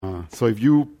So if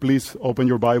you please open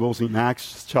your Bibles in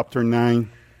Acts chapter 9,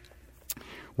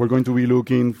 we're going to be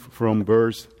looking from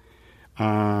verse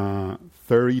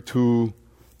 32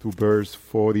 to verse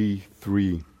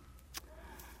 43.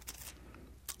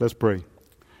 Let's pray.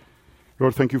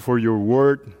 Lord, thank you for your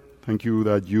word. Thank you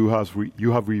that you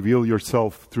have revealed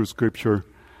yourself through Scripture,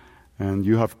 and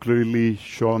you have clearly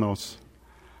shown us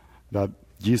that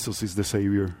Jesus is the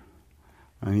Savior.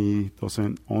 And He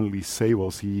doesn't only save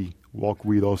us, He walks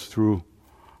with us through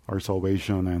our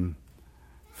salvation and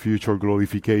future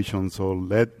glorification. So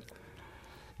let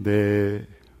the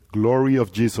glory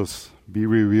of Jesus be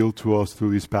revealed to us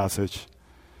through this passage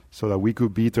so that we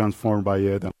could be transformed by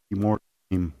it and be more like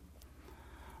Him.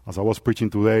 As I was preaching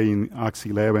today in Acts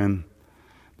 11,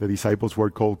 the disciples were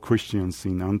called Christians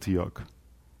in Antioch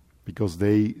because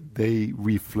they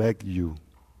reflect you.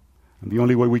 And the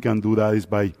only way we can do that is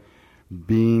by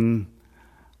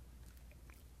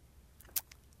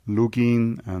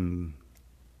looking and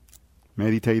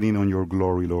meditating on your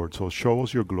glory, Lord. So show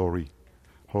us your glory,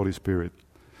 Holy Spirit,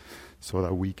 so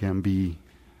that we can be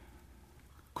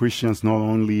Christians not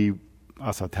only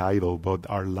as a title, but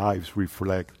our lives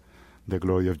reflect the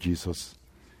glory of Jesus.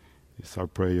 It's our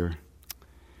prayer.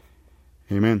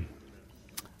 Amen.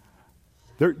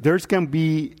 There can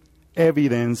be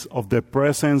evidence of the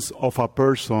presence of a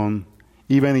person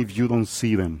even if you don't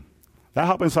see them. That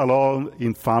happens a lot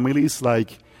in families.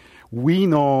 Like, we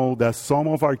know that some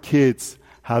of our kids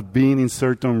have been in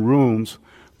certain rooms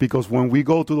because when we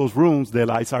go to those rooms, the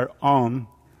lights are on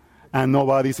and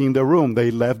nobody's in the room.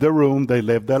 They left the room, they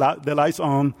left the lights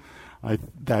on. I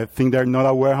think they're not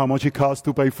aware how much it costs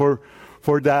to pay for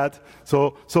that.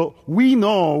 So we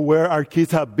know where our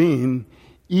kids have been,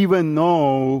 even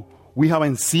though we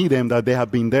haven't seen them, that they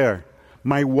have been there.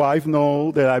 My wife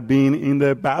knows that I've been in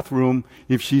the bathroom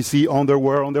if she see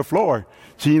underwear on the floor.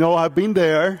 She knows I've been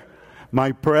there.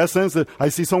 My presence, I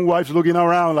see some wives looking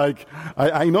around like,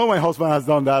 I know my husband has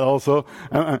done that also.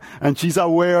 And she's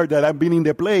aware that I've been in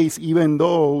the place even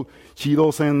though she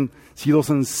doesn't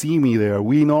see me there.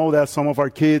 We know that some of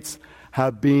our kids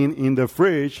have been in the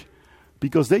fridge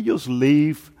because they just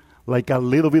leave like a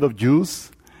little bit of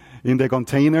juice in the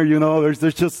container,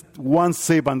 there's just one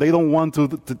sip and they don't want to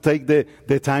take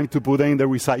the time to put it in the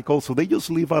recycle, so they just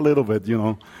leave a little bit,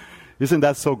 Isn't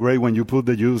that so great when you put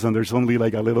the juice and there's only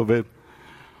like a little bit?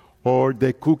 Or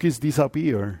the cookies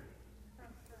disappear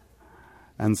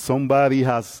and somebody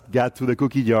has got to the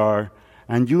cookie jar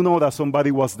and you know that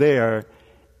somebody was there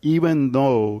even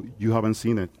though you haven't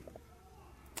seen it.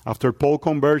 After Paul's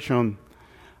conversion,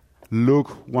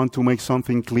 Luke wants to make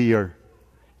something clear.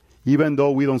 Even though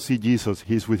we don't see Jesus,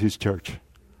 He's with His church.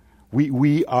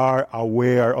 We are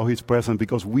aware of His presence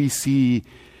because we see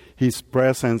His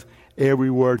presence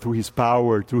everywhere through His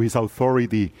power, through His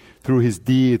authority, through His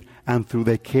deed, and through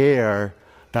the care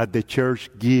that the church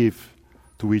gives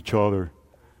to each other.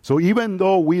 So even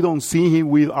though we don't see Him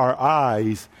with our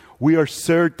eyes, we are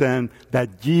certain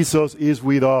that Jesus is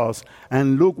with us.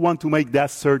 And Luke wants to make that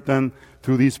certain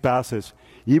through this passage.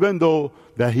 Even though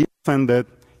that He ascended,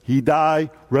 He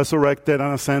died, resurrected,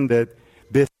 and ascended,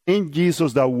 the same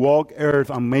Jesus that walked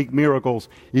earth and make miracles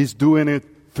is doing it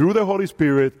through the Holy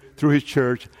Spirit, through His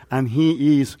church, and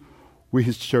He is with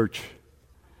His church.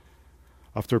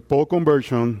 After Paul's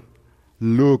conversion,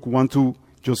 Luke wants to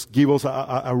just give us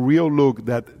a real look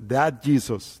that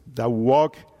Jesus that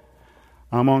walked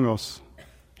among us,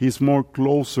 He's more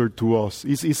closer to us.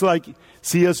 It's like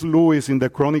C.S. Lewis in the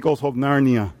Chronicles of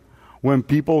Narnia. When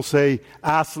people say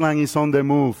Aslan is on the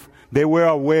move, they were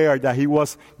aware that he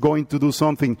was going to do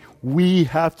something. We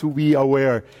have to be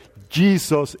aware.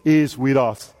 Jesus is with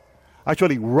us.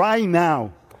 Actually, right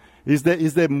now is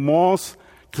the most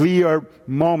clear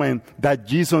moment that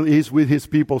Jesus is with His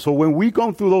people. So when we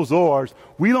come through those doors,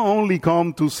 we don't only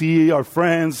come to see our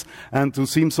friends and to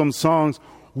sing some songs.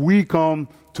 We come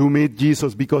to meet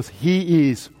Jesus because He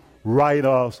is right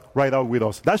out with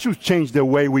us. That should change the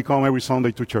way we come every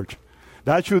Sunday to church.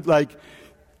 That should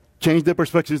change the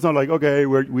perspective. It's not like, okay,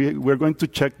 we're going to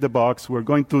check the box. We're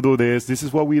going to do this. This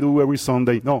is what we do every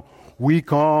Sunday. No, we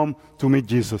come to meet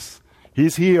Jesus.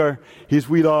 He's here. He's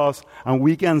with us. And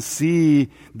we can see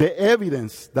the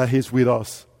evidence that He's with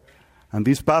us. And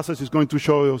this passage is going to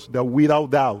show us that without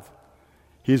doubt,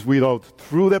 He's with us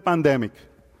through the pandemic,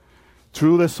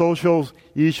 through the social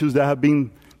issues that have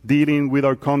been dealing with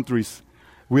our country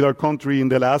in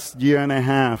the last year and a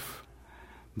half.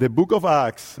 The book of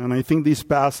Acts, and I think this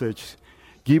passage,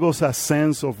 give us a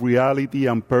sense of reality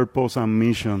and purpose and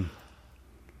mission.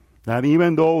 That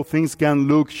even though things can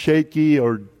look shaky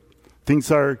or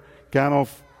things are kind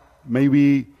of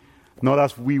maybe not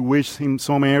as we wish in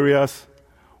some areas,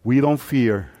 We don't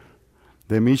fear.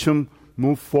 The mission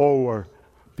moves forward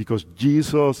because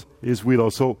Jesus is with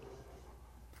us. So,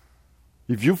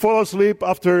 if you fall asleep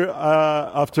after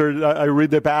I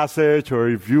read the passage, or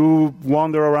if you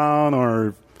wander around,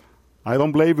 or I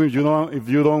don't blame you, if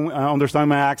you don't understand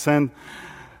my accent,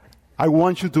 I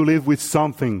want you to live with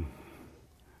something.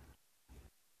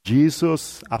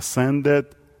 Jesus ascended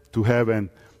to heaven,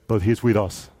 but He's with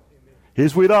us.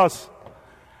 He's with us.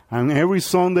 And every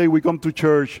Sunday we come to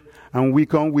church, and we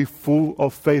come with full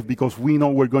of faith because we know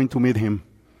we're going to meet Him,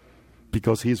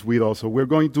 because He's with us. So we're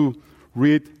going to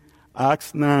read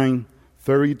Acts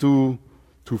 9:32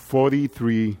 to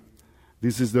 43.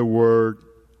 This is the word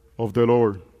of the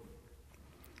Lord.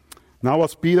 Now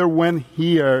as Peter went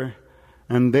here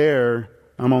and there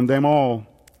among them all,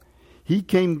 he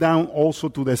came down also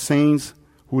to the saints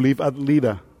who live at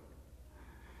Lydda.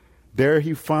 There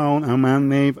he found a man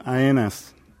named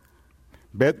Aeneas,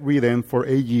 bedridden for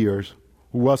 8 years,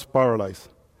 who was paralyzed.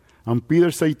 And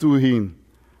Peter said to him,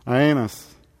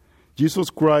 Aeneas, Jesus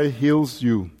Christ heals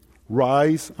you.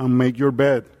 Rise and make your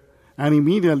bed. And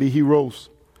immediately he rose.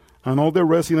 And all the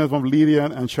residents of Lydia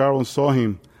and Sharon saw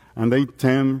him, and they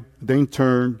turned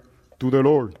to the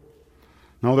Lord.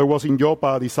 Now there was in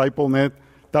Joppa a disciple named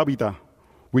Tabitha,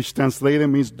 which translated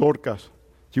means Dorcas.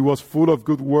 She was full of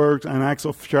good works and acts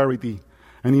of charity.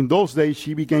 And in those days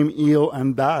she became ill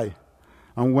and died.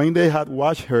 And when they had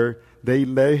washed her, they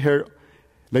laid her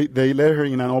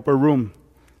in an upper room.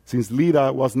 Since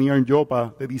Lydda was near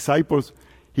Joppa, the disciples,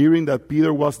 hearing that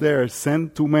Peter was there,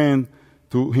 sent 2 men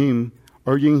to him,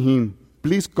 urging him,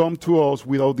 please come to us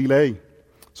without delay.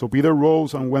 So Peter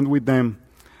rose and went with them.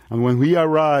 And when he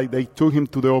arrived, they took him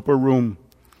to the upper room.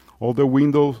 All the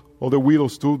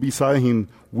widows stood beside him,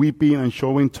 weeping and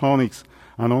showing tunics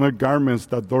and other garments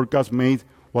that Dorcas made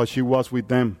while she was with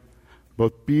them.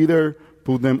 But Peter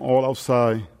put them all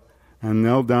outside and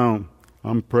knelt down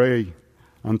and prayed.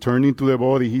 And turning to the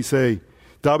body, he said,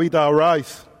 Tabitha,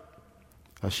 arise.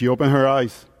 As she opened her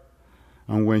eyes,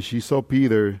 and when she saw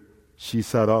Peter, she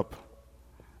sat up.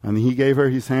 And he gave her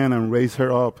his hand and raised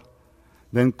her up.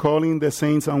 Then calling the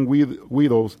saints and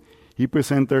widows, he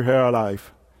presented her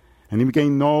alive. And he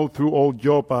became known through all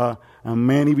Joppa, and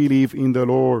many believed in the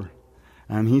Lord.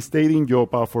 And he stayed in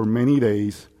Joppa for many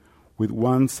days with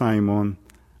one Simon,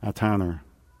 a tanner.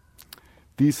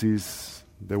 This is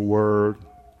the word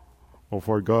of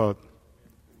our God.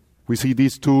 We see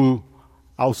these 2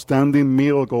 outstanding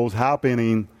miracles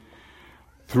happening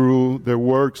through the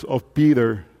works of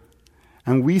Peter.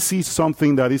 And we see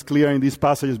something that is clear in these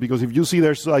passages, because if you see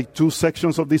there's like 2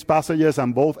 sections of these passages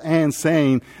and both ends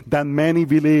saying that many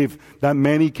believe, that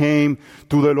many came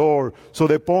to the Lord. So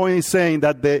the point is saying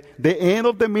that the end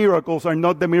of the miracles are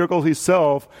not the miracles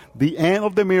itself. The end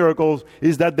of the miracles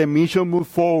is that the mission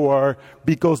moved forward,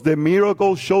 because the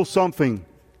miracles show something.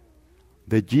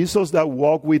 The Jesus that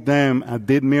walked with them and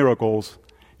did miracles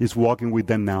is walking with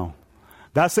them now.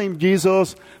 That same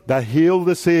Jesus that healed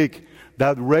the sick,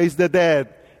 that raised the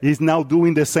dead, is now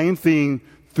doing the same thing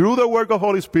through the work of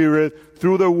Holy Spirit,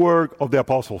 through the work of the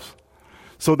apostles.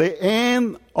 So the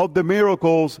end of the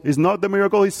miracles is not the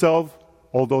miracle itself,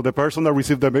 although the person that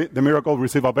received the miracle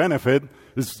received a benefit.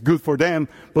 It's good for them,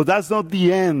 but that's not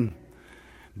the end.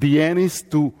 The end is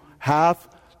to have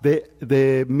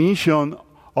the mission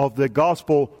of the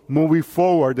gospel moving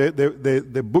forward.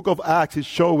 The book of Acts is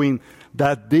showing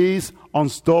that this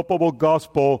unstoppable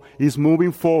gospel is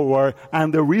moving forward,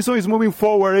 and the reason it's moving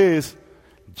forward is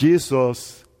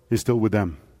Jesus is still with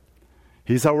them.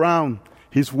 He's around,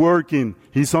 He's working,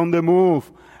 He's on the move,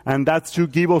 and that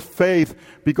should give us faith,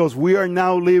 because we are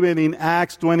now living in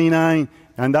Acts 29,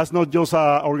 and that's not just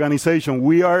an organization.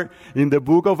 We are in the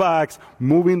book of Acts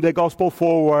moving the gospel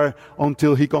forward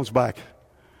until He comes back.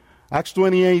 Acts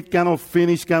 28 kind of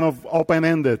finished, kind of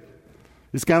open-ended.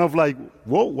 It's kind of like,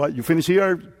 whoa, what, you finish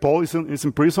here? Paul is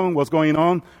in prison? What's going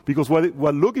on? Because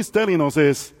what Luke is telling us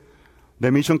is the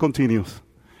mission continues.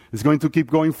 It's going to keep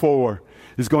going forward.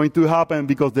 It's going to happen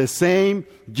because the same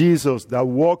Jesus that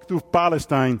walked through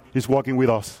Palestine is walking with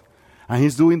us. And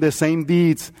He's doing the same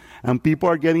deeds, and people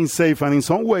are getting saved. And in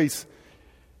some ways,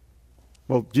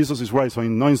 well, Jesus is right, so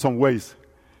not in some ways.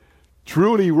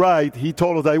 Truly right, He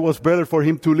told us that it was better for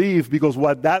Him to leave, because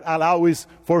what that allows is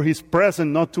for His presence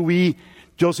not to be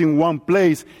just in one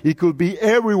place. It could be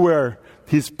everywhere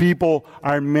His people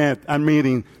are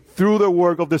meeting through the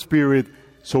work of the Spirit,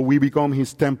 so we become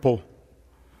His temple.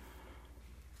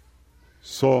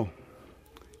 So,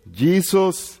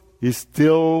 Jesus is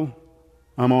still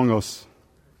among us,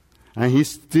 and He's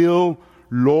still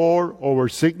Lord over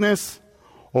sickness,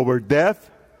 over death.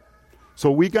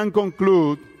 So we can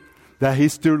conclude that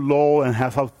He's still Lord and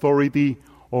has authority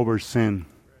over sin.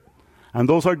 And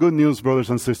those are good news, brothers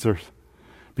and sisters.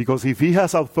 Because if He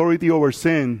has authority over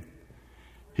sin,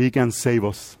 He can save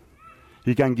us.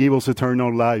 He can give us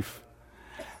eternal life.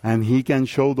 And He can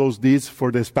show those deeds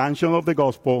for the expansion of the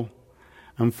gospel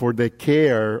and for the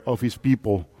care of His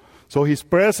people. So His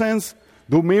presence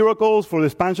do miracles for the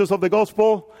expansions of the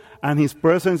gospel, and His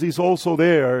presence is also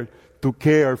there to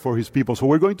care for His people. So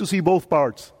we're going to see both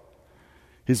parts.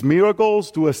 His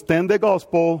miracles to extend the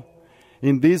gospel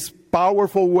in this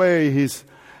powerful way, His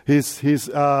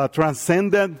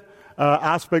transcendent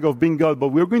aspect of being God. But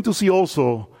we're going to see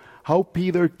also how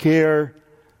Peter cared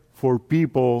for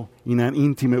people in an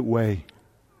intimate way.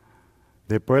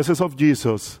 The presence of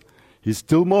Jesus, He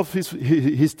still moved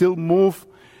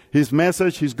His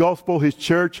message, His gospel, His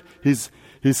church,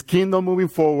 His kingdom moving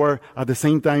forward. At the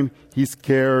same time, He's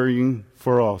caring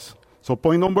for us. So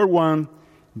point number 1,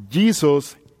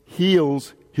 Jesus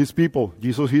heals His people.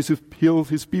 Jesus heals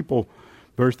His people.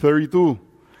 Verse 32.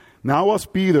 Now as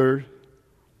Peter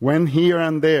went here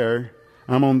and there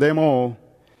among them all,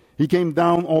 he came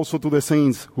down also to the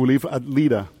saints who live at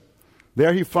Lydda.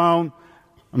 There he found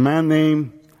a man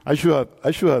named, I should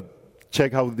have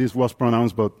checked how this was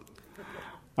pronounced, but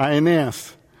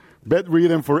Aeneas,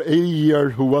 bedridden for 80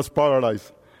 years, who was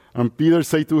paralyzed. And Peter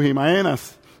said to him,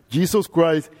 Aeneas, Jesus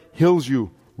Christ heals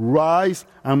you. Rise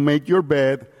and make your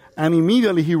bed. And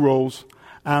immediately he rose,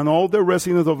 and all the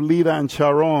residents of Lydda and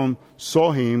Sharon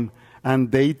saw him,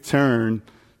 and they turned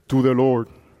to the Lord.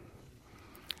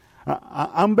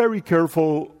 I'm very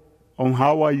careful on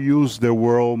how I use the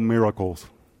word miracles.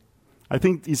 I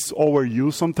think it's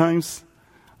overused sometimes.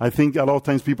 I think a lot of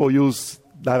times people use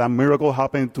that a miracle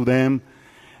happened to them.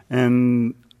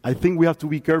 And I think we have to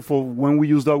be careful when we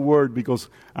use that word, because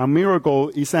a miracle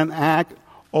is an act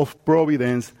of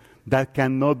providence that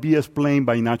cannot be explained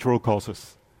by natural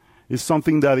causes. It's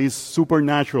something that is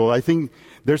supernatural. I think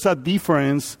there's a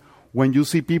difference when you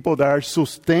see people that are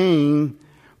sustained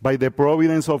by the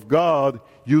providence of God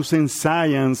using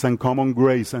science and common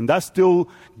grace. And that's still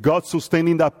God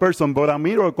sustaining that person. But a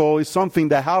miracle is something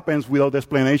that happens without the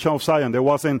explanation of science. There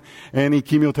wasn't any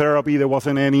chemotherapy. There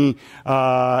wasn't any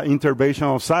intervention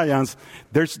of science.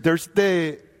 There's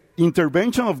the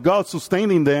intervention of God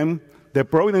sustaining them, the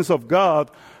providence of God.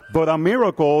 But a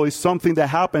miracle is something that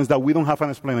happens that we don't have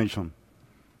an explanation.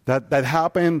 That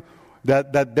happened,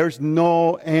 that there's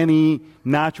no any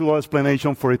natural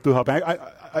explanation for it to happen.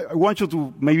 I want you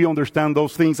to maybe understand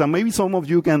those things, and maybe some of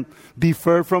you can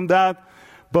differ from that.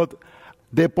 But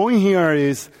the point here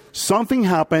is something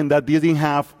happened that didn't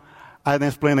have an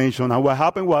explanation. And what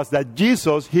happened was that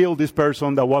Jesus healed this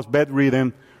person that was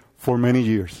bedridden for many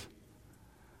years.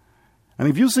 And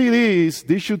if you see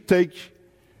this should take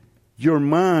your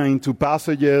mind to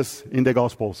passages in the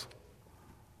Gospels.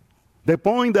 The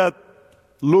point that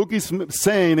Luke is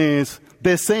saying is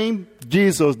the same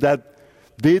Jesus that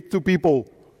did to people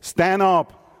stand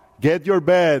up, get your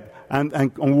bed,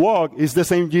 and walk is the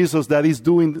same Jesus that is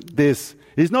doing this.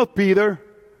 It's not Peter,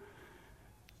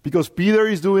 because Peter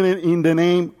is doing it in the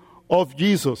name of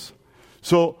Jesus.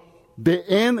 So the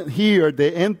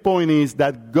end point is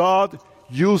that God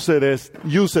uses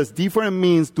different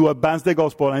means to advance the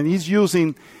gospel, and He's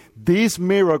using this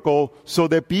miracle so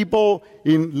the people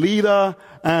in Lydda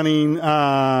and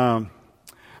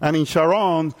in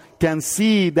Sharon can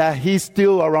see that He's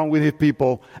still around with His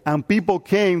people, and people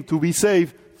came to be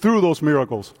saved through those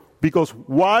miracles. Because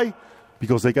why?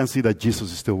 Because they can see that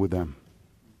Jesus is still with them.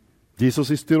 Jesus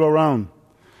is still around.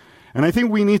 And I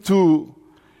think we need to,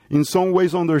 in some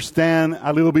ways, understand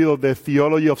a little bit of the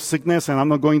theology of sickness, and I'm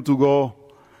not going to go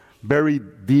very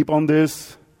deep on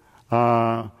this.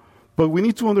 But we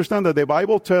need to understand that the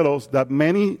Bible tells us that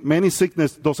many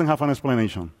sickness doesn't have an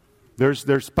explanation.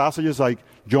 There's passages like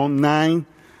John 9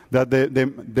 that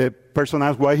the person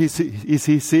asks, why is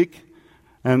he sick?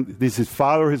 And this is his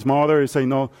father, his mother is saying,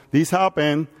 no, this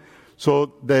happened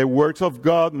so the works of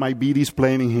God might be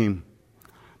displayed in him.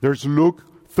 There's Luke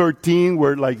 13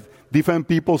 where like different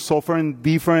people suffering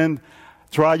different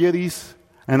tragedies.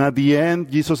 And at the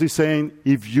end, Jesus is saying,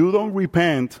 if you don't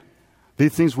repent,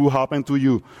 these things will happen to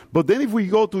you. But then if we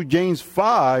go to James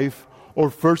 5 or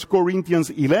 1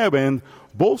 Corinthians 11,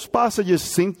 both passages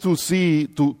seem to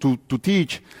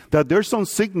teach that there's some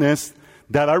sickness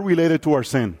that are related to our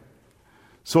sin.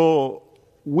 So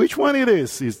which one it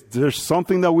is? Is there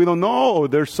something that we don't know, or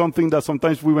there's something that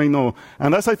sometimes we may know?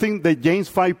 And that's, I think, the James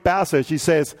 5 passage. It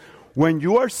says, when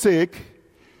you are sick,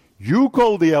 you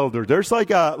call the elder. There's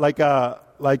like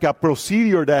a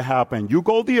procedure that happens. You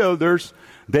call the elders,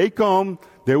 they come,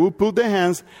 they will put their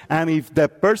hands, and if the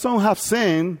person have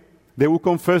sinned, They will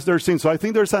confess their sins. So I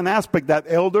think there's an aspect that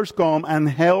elders come and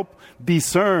help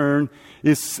discern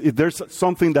if there's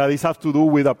something that has to do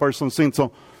with a person's sin.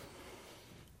 So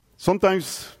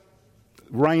sometimes,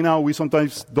 right now, we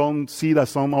sometimes don't see that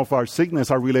some of our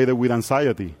sickness are related with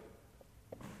anxiety.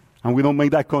 And we don't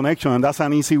make that connection. And that's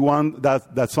an easy one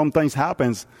that sometimes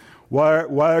happens. Why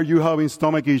are you having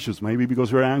stomach issues? Maybe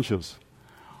because you're anxious.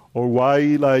 Or why,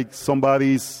 like,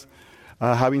 somebody's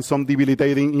having some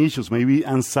debilitating issues. Maybe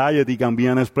anxiety can be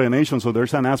an explanation. So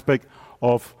there's an aspect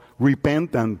of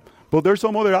repentance. But there's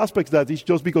some other aspects that it's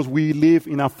just because we live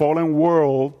in a fallen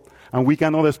world and we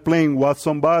cannot explain what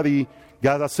somebody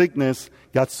got a sickness,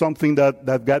 got something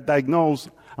that got diagnosed,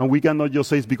 and we cannot just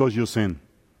say it's because you sin.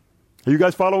 Are you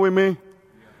guys following me?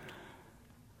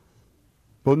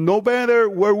 But no matter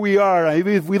where we are,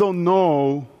 even if we don't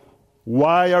know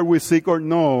why are we sick or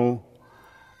no,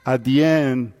 at the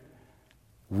end,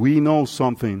 we know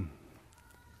something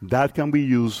that can be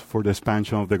used for the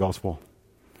expansion of the gospel.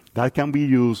 That can be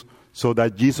used so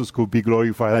that Jesus could be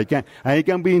glorified. And it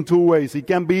can be in two ways. It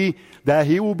can be that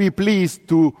he will be pleased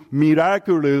to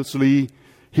miraculously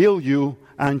heal you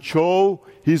and show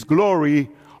his glory,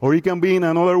 or it can be in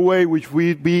another way, which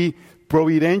will be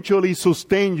providentially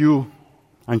sustain you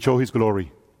and show his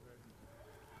glory.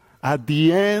 At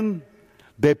the end,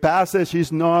 the passage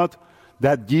is not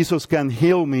that Jesus can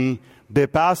heal me. The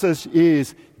passage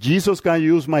is Jesus can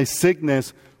use my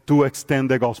sickness to extend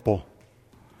the gospel.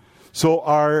 So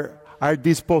our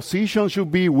disposition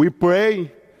should be, we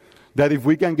pray that if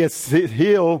we can get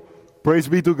healed, praise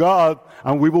be to God,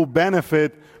 and we will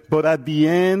benefit. But at the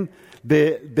end,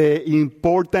 the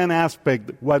important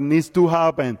aspect, what needs to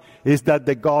happen, is that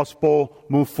the gospel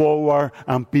move forward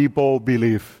and people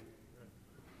believe.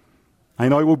 I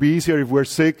know it would be easier if we're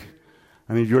sick,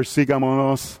 and if you're sick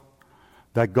among us,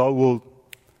 that God will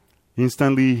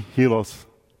instantly heal us.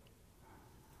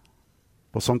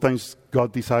 But sometimes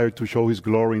God desires to show his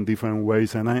glory in different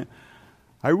ways. And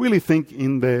I really think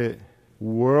in the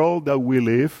world that we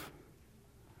live,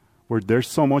 where there's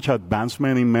so much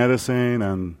advancement in medicine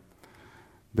and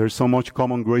there's so much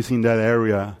common grace in that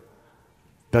area,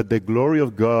 that the glory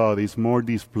of God is more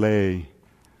displayed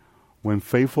when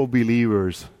faithful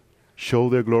believers show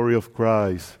the glory of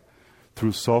Christ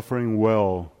through suffering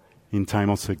well in time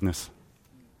of sickness.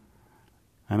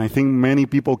 And I think many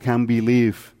people can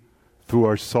believe through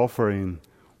our suffering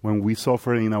when we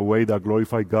suffer in a way that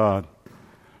glorifies God,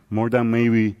 more than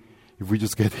maybe if we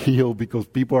just get healed, because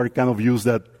people are kind of used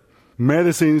that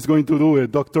medicine is going to do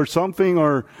it, doctor something,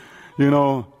 or,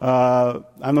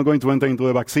 I'm not going to enter into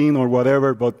the vaccine or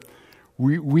whatever, but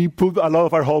we put a lot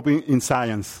of our hope in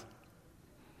science.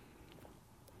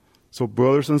 So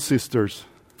brothers and sisters,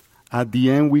 at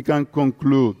the end we can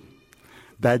conclude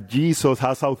that Jesus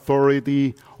has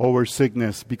authority over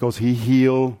sickness because he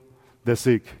healed the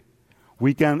sick.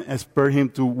 We can expect him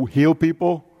to heal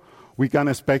people. We can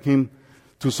expect him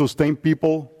to sustain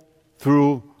people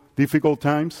through difficult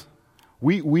times.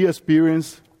 We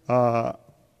experienced a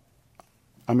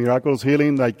miraculous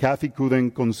healing, like Kathy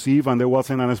couldn't conceive and there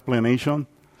wasn't an explanation.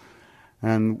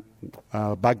 And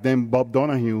back then Bob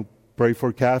Donahue prayed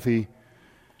for Kathy,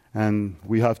 and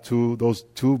we have those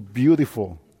two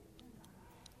beautiful,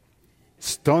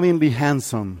 stunningly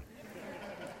handsome,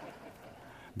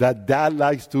 that dad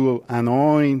likes to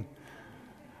anoint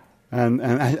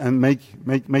and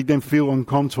make them feel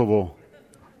uncomfortable.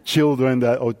 Children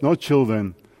or not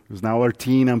children, because now are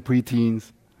teen and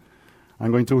preteens.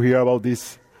 I'm going to hear about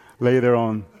this later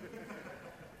on.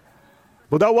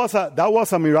 But that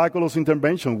was a miraculous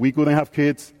intervention. We couldn't have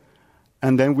kids,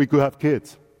 and then we could have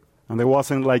kids. And there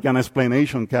wasn't like an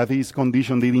explanation. Kathy's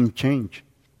condition didn't change.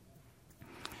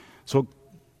 So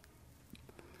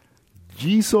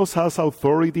Jesus has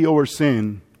authority over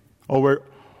sin,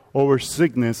 over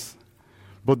sickness,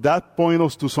 but that points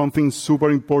us to something super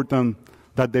important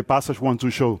that the passage wants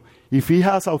to show. If he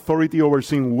has authority over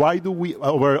sin,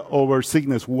 over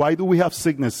sickness, why do we have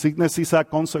sickness? Sickness is a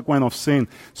consequence of sin.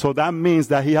 So that means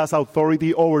that he has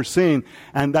authority over sin,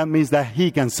 and that means that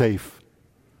he can save.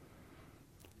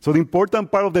 So the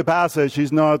important part of the passage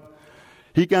is not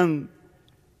he can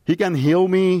heal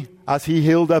me as he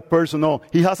healed that person. No,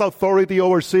 he has authority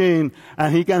over sin,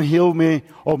 and he can heal me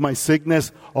of my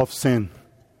sickness of sin.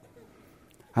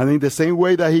 And in the same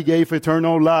way that he gave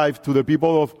eternal life to the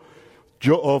people of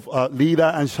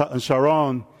Lida and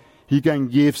Sharon, he can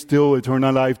give still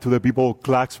eternal life to the people of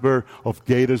Clarksburg, of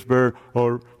Gaithersburg,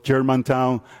 or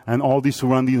Germantown, and all these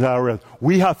surrounding areas.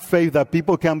 We have faith that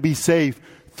people can be saved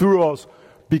through us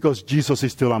because Jesus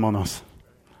is still among us.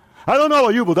 I don't know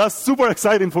about you, but that's super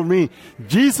exciting for me.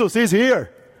 Jesus is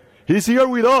here. He's here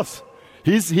with us.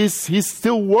 He's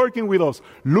still working with us.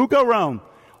 Look around.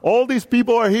 All these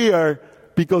people are here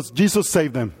because Jesus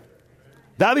saved them.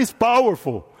 That is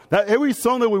powerful. That every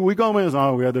Sunday when we come in,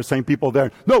 we are the same people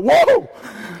there. No, whoa!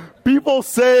 People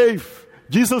save.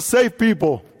 Jesus saved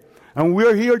people. And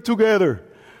we're here together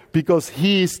because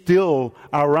He is still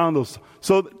around us.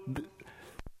 So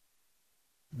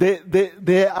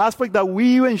the aspect that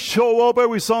we even show up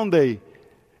every Sunday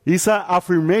is an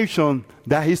affirmation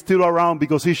that He's still around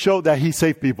because He showed that He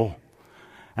saved people.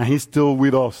 And He's still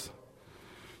with us.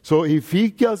 So if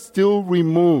He can still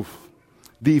remove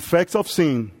the effects of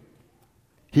sin,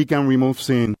 He can remove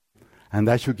sin. And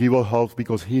that should give us hope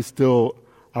because He's still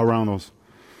around us.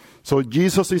 So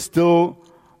Jesus is still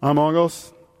among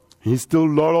us. He's still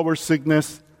Lord over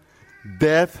sickness,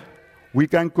 death. We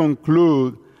can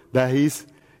conclude that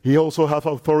He also has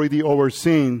authority over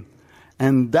sin.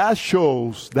 And that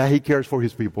shows that He cares for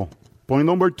His people. Point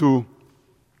number 2,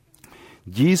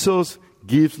 Jesus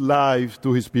gives life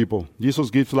to His people. Jesus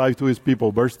gives life to His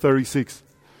people. Verse 36.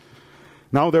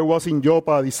 Now there was in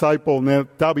Joppa a disciple named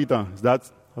Tabitha.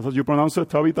 That's how you pronounce it?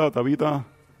 Tabitha?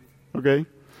 Okay.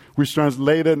 Which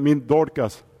translated means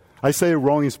Dorcas. I say it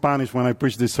wrong in Spanish when I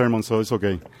preach this sermon, so it's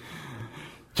okay.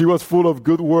 She was full of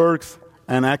good works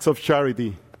and acts of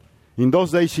charity. In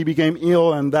those days she became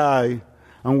ill and died.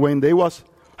 And when they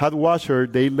had washed her,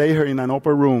 they laid her in an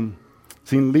upper room.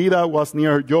 Since Lydda was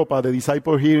near Joppa, the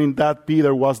disciple hearing that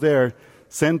Peter was there,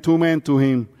 sent 2 men to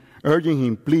him, urging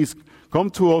him, please come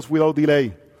to us without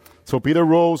delay. So Peter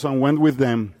rose and went with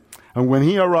them. And when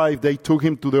he arrived, they took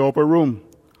him to the upper room.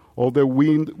 All the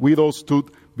widows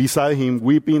stood beside him,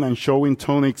 weeping and showing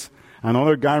tunics and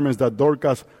other garments that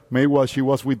Dorcas made while she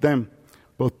was with them.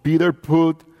 But Peter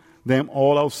put them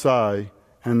all outside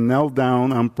and knelt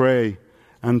down and prayed.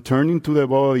 And turning to the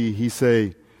body, he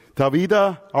said,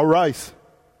 Tabitha, arise.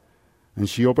 And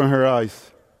she opened her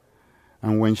eyes.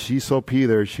 And when she saw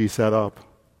Peter, she sat up.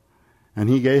 And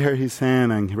he gave her his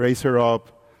hand and raised her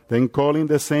up. Then calling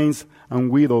the saints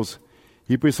and widows,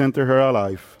 he presented her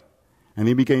alive. And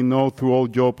he became known through all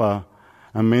Joppa,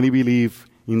 and many believed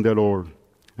in the Lord.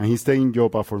 And he stayed in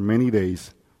Joppa for many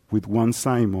days with one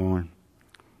Simon,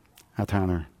 a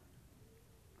tanner.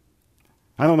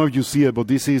 I don't know if you see it, but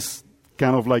this is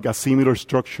kind of like a similar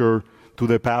structure to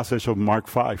the passage of Mark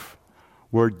 5,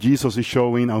 where Jesus is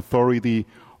showing authority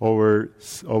over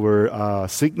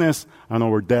sickness and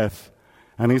over death.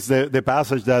 And it's the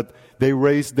passage that they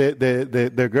raised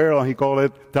the girl, and he called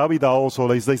it Tabitha also.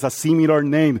 There's a similar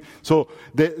name. So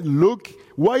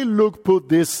why Luke put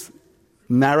this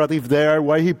narrative there?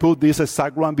 Why he put this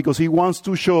exact one? Because he wants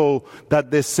to show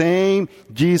that the same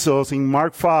Jesus in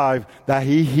Mark 5, that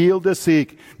he healed the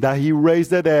sick, that he raised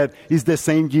the dead, is the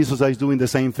same Jesus that is doing the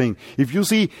same thing. If you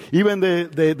see even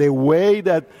the way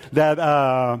that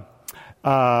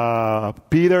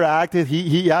Peter acted,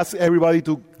 he asked everybody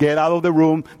to get out of the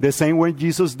room the same way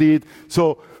Jesus did.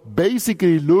 So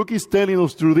basically Luke is telling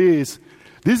us through this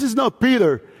is not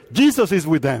Peter. Jesus is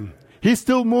with them. He's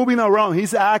still moving around.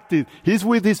 He's active. He's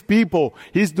with his people.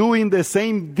 He's doing the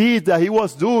same deeds that he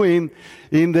was doing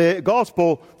in the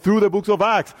gospel through the books of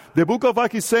Acts. The book of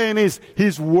Acts is saying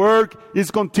his work is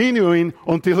continuing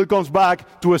until he comes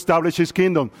back to establish his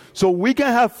kingdom. So we can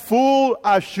have full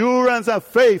assurance and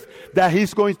faith that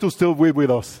he's going to still be with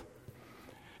us.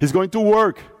 He's going to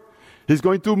work. He's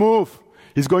going to move.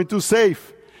 He's going to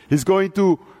save. He's going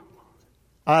to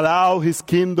allow his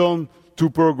kingdom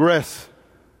to progress.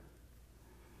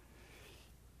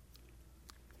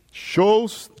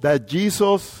 Shows that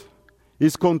Jesus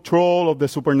is control of the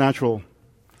supernatural.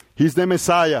 He's the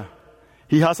Messiah.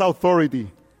 He has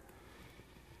authority.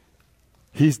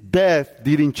 His death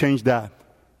didn't change that,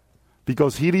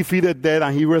 because he defeated death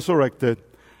and he resurrected,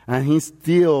 and he's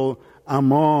still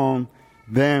among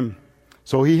them.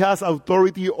 So he has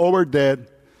authority over death.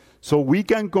 So we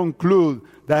can conclude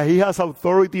that he has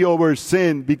authority over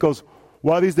sin, because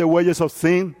what is the wages of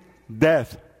sin?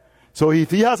 Death. So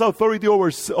if he has authority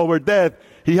over death,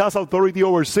 he has authority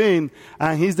over sin,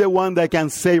 and he's the one that can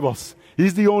save us.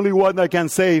 He's the only one that can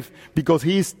save, because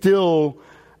he's still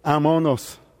among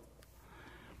us.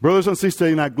 Brothers and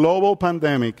sisters, in a global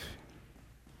pandemic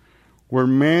where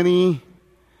many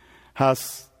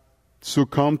has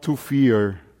succumbed to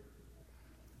fear,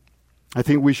 I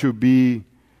think we should be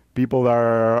people that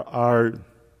are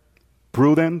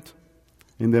prudent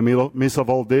in the midst of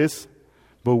all this,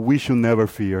 but we should never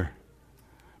fear.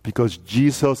 Because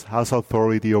Jesus has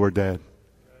authority over death.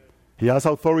 He has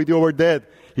authority over death.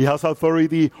 He has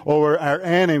authority over our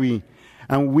enemy.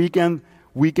 And we can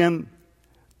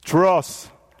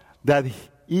trust that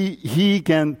he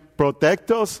can protect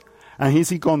us and he's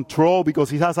in control because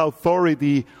he has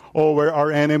authority over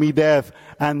our enemy death.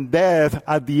 And death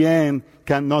at the end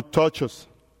cannot touch us.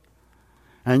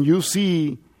 And you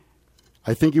see,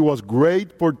 I think it was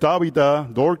great for Tabitha,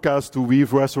 Dorcas, to be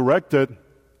resurrected.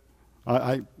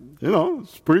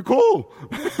 It's pretty cool.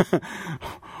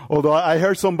 Although I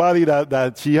heard somebody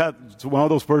that she had, one of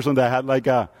those persons that had like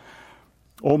a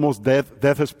almost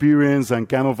death experience, and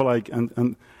kind of like,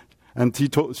 and she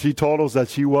told us that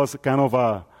she was kind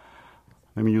of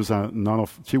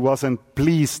she wasn't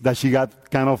pleased that she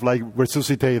got kind of like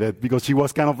resuscitated, because she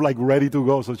was kind of like ready to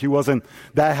go. So she wasn't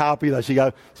that happy that she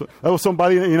got, so there was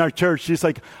somebody in our church, she's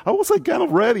like, I was like kind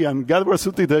of ready and got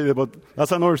resuscitated, but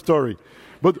that's another story.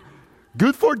 But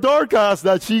good for Dorcas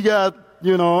that she got,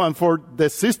 and for the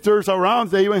sisters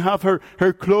around, they even have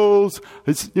her clothes,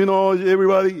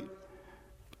 everybody.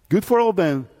 Good for all of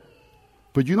them.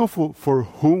 But for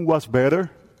whom was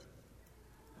better?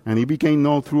 And it became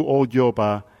known through all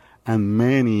Joppa, and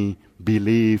many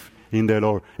believed in the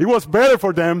Lord. It was better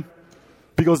for them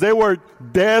because they were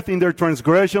dead in their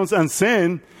transgressions and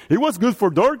sin. It was good for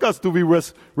Dorcas to be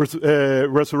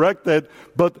resurrected,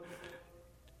 but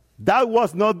that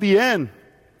was not the end.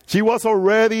 She was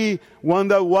already one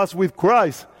that was with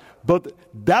Christ, but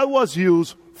that was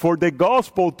used for the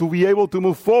gospel to be able to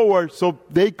move forward, so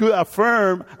they could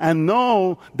affirm and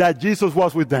know that Jesus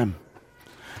was with them.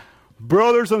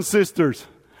 Brothers and sisters,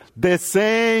 the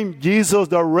same Jesus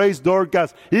that raised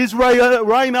Dorcas is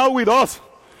right now with us.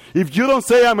 If you don't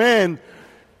say amen,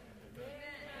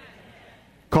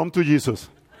 come to Jesus.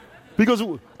 Because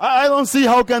I don't see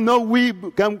how can we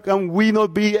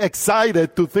not be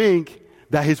excited to think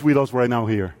that He's with us right now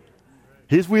here.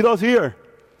 He's with us here.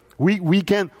 We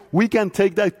can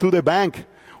take that to the bank.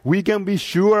 We can be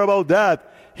sure about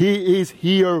that. He is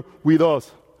here with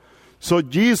us. So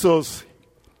Jesus,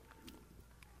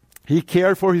 He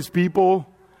cared for His people,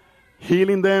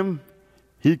 healing them.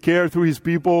 He cared through His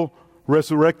people,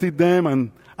 resurrected them,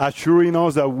 and assuring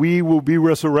us that we will be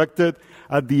resurrected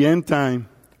at the end time.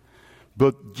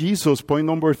 But Jesus, point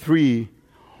number 3,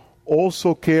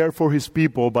 also cared for His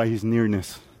people by His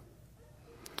nearness.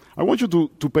 I want you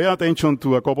to pay attention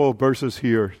to a couple of verses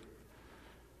here.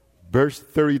 Verse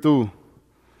 32.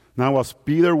 Now as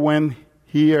Peter went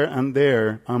here and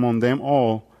there among them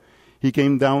all, he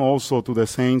came down also to the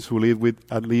saints who lived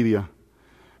at Lydia.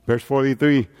 Verse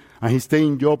 43. And he stayed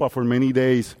in Joppa for many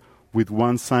days with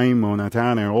one Simon, a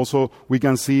tanner. Also, we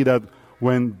can see that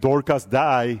when Dorcas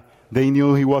died, they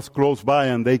knew he was close by,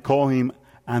 and they called him,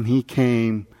 and he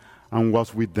came and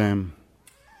was with them.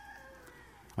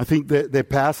 I think the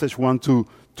passage wants to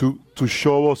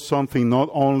show us something, not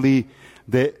only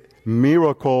the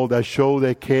miracle that showed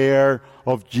the care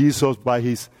of Jesus by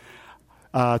His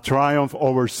triumph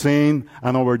over sin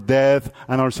and over death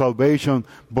and our salvation,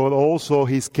 but also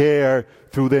His care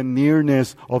through the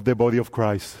nearness of the body of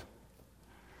Christ.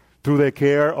 Through the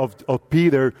care of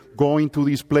Peter going to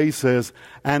these places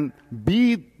and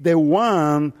be the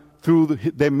one through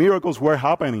the miracles were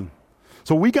happening.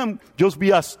 So we can just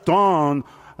be astonished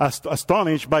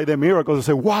by the miracles and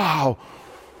say, wow,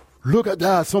 look at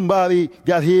that. Somebody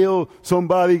got healed.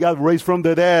 Somebody got raised from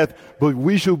the dead. But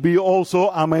we should be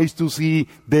also amazed to see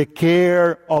the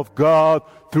care of God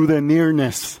through the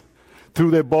nearness, through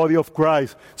the body of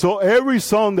Christ. So every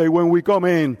Sunday when we come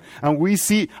in and we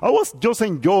see, I was just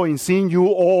enjoying seeing you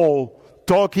all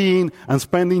talking and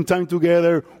spending time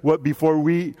together before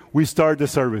we start the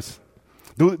service.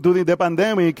 During the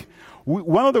pandemic,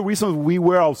 one of the reasons we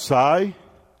were outside,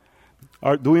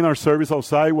 doing our service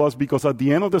outside, was because at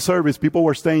the end of the service, people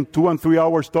were staying 2 and 3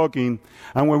 hours talking,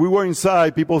 and when we were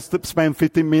inside, people spent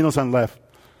 15 minutes and left.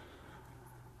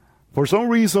 For some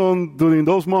reason, during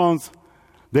those months,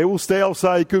 they will stay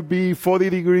outside. It could be 40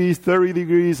 degrees, 30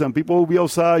 degrees, and people will be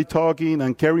outside talking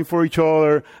and caring for each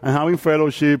other and having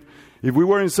fellowship. If we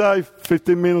were inside,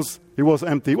 15 minutes, it was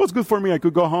empty. It was good for me. I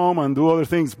could go home and do other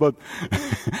things, but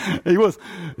it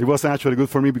was actually good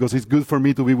for me because it's good for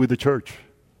me to be with the church.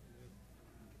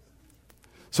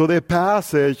 So the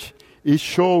passage is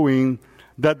showing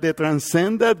that the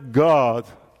transcendent God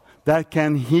that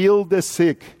can heal the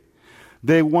sick,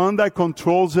 the one that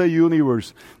controls the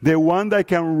universe, the one that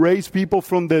can raise people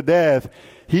from the dead,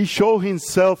 He showed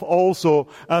Himself also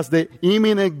as the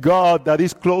immanent God that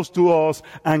is close to us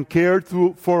and cared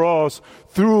for us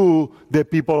through the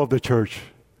people of the church.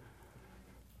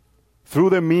 Through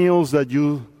the meals that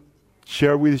you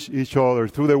share with each other,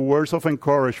 through the words of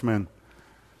encouragement,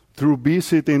 through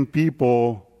visiting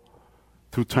people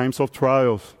through times of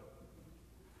trials.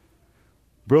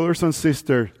 Brothers and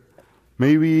sisters,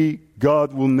 maybe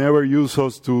God will never use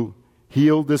us to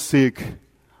heal the sick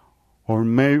Or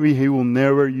maybe he will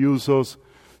never use us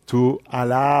to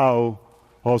allow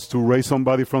us to raise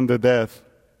somebody from the dead.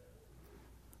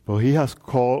 But he has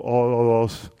called all of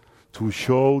us to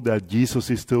show that Jesus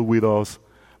is still with us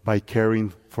by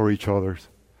caring for each other,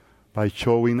 by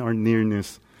showing our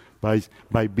nearness,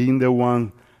 by being the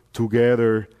one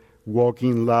together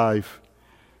walking life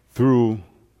through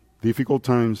difficult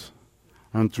times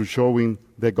and to showing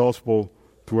the gospel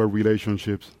to our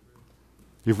relationships.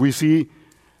 If we see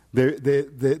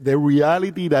the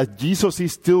reality that Jesus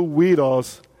is still with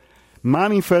us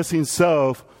manifests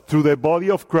himself through the body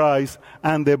of Christ,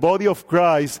 and the body of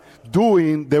Christ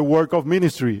doing the work of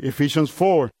ministry. Ephesians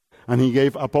 4. And he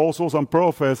gave apostles and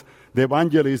prophets, the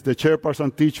evangelists, the shepherds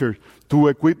and teachers, to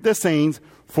equip the saints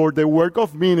for the work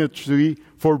of ministry,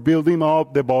 for building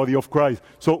up the body of Christ.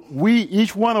 So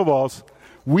each one of us,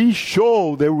 we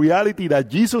show the reality that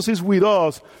Jesus is with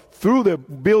us through the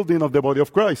building of the body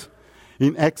of Christ.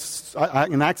 In Acts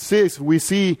 6, we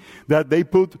see that they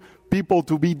put people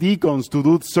to be deacons, to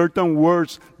do certain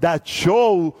works that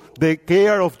show the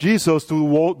care of Jesus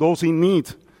to those in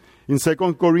need. In 2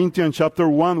 Corinthians chapter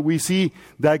 1, we see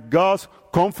that God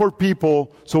comfort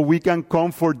people so we can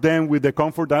comfort them with the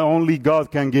comfort that only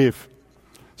God can give.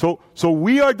 So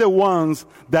we are the ones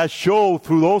that show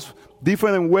through those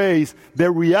different ways the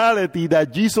reality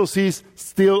that Jesus is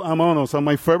still among us. And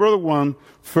my favorite one,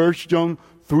 1 John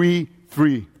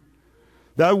 3:3.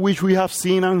 That which we have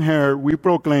seen and heard, we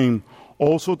proclaim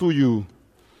also to you,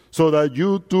 so that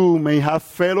you too may have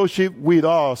fellowship with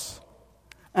us.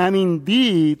 And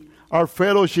indeed, our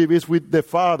fellowship is with the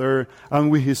Father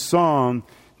and with his Son,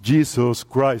 Jesus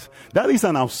Christ. That is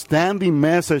an outstanding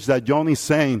message that John is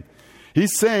saying.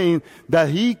 He's saying that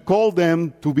he called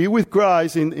them to be with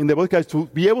Christ in the body of Christ, to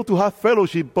be able to have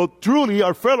fellowship, but truly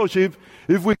our fellowship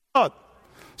is with God.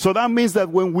 So that means that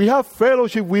when we have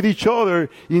fellowship with each other,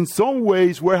 in some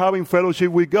ways we're having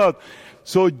fellowship with God.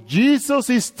 So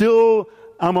Jesus is still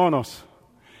among us.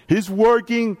 He's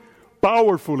working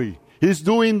powerfully. He's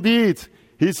doing deeds.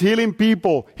 He's healing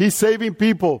people. He's saving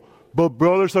people. But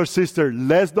brothers or sisters,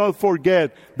 let's not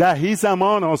forget that he's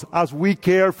among us as we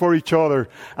care for each other,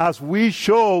 as we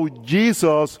show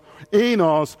Jesus in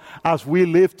us, as we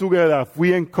live together, as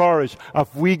we encourage, as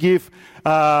we give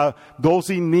those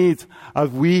in need, as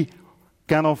we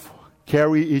kind of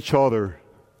carry each other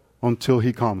until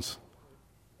he comes.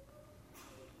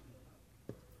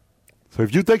 So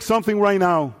if you take something right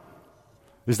now,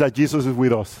 it's that Jesus is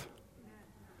with us.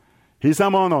 He's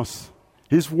among us.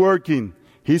 He's working.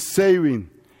 He's saving.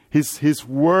 His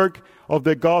work of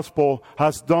the gospel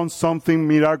has done something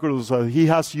miraculous. He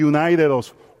has united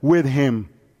us with him.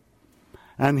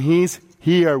 And he's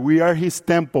here. We are his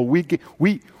temple. We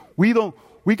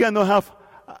cannot have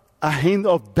a hint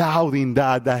of doubt in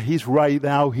that he's right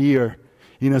now here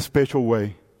in a special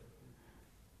way.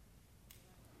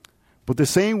 But the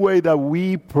same way that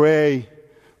we pray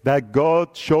that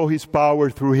God show his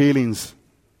power through healings,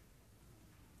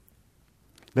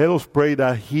 let us pray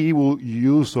that he will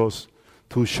use us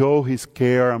to show his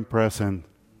care and presence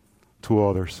to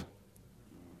others.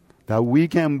 That we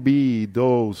can be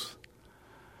those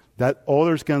that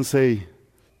others can say,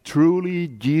 truly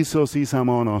Jesus is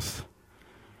among us.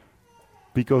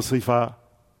 Because if a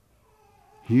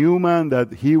human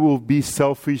that he will be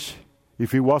selfish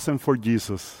if it wasn't for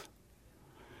Jesus,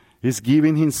 he's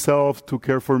giving himself to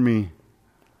care for me.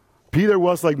 Peter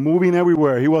was like moving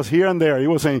everywhere. He was here and there. He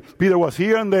was saying, Peter was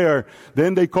here and there.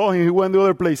 Then they called him. He went to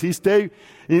other place. He stayed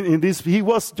in this. He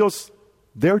was just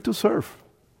there to serve.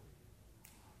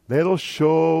 Let us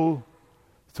show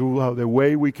through the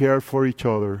way we care for each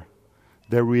other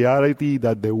the reality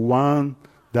that the one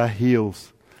that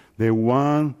heals, the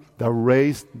one that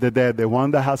raised the dead, the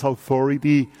one that has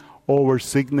authority over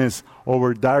sickness,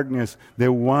 over darkness,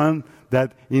 the one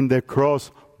that in the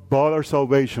cross bought our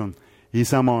salvation,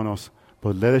 is among us.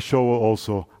 But let us show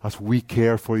also as we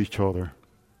care for each other.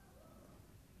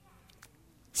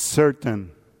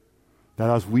 Certain that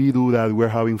as we do that, we're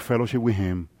having fellowship with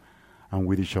him and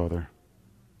with each other.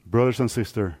 Brothers and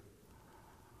sisters,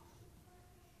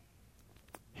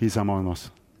 he's among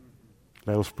us.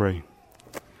 Let us pray.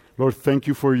 Lord, thank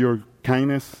you for your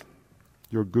kindness,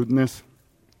 your goodness.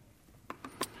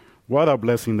 What a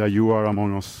blessing that you are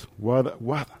among us.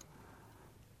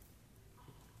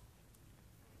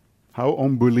 How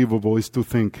unbelievable is to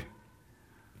think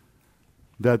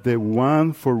that the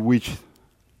one for which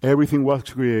everything was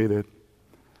created,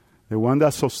 the one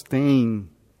that sustained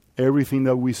everything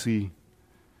that we see,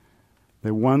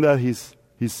 the one that his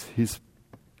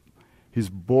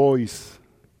voice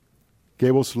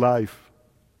gave us life,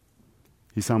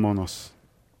 is among us.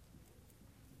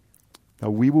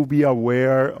 that we will be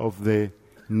aware of the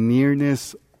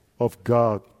nearness of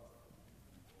God,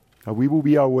 that we will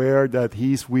be aware that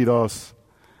He's with us,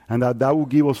 and that will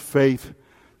give us faith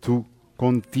to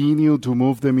continue to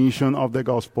move the mission of the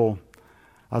gospel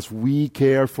as we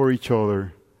care for each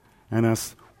other and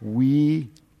as we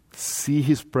see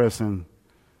His presence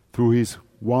through His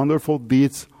wonderful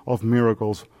deeds of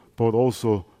miracles, but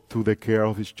also through the care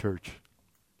of His church.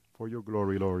 For your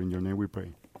glory, Lord, in your name we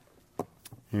pray.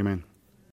 Amen.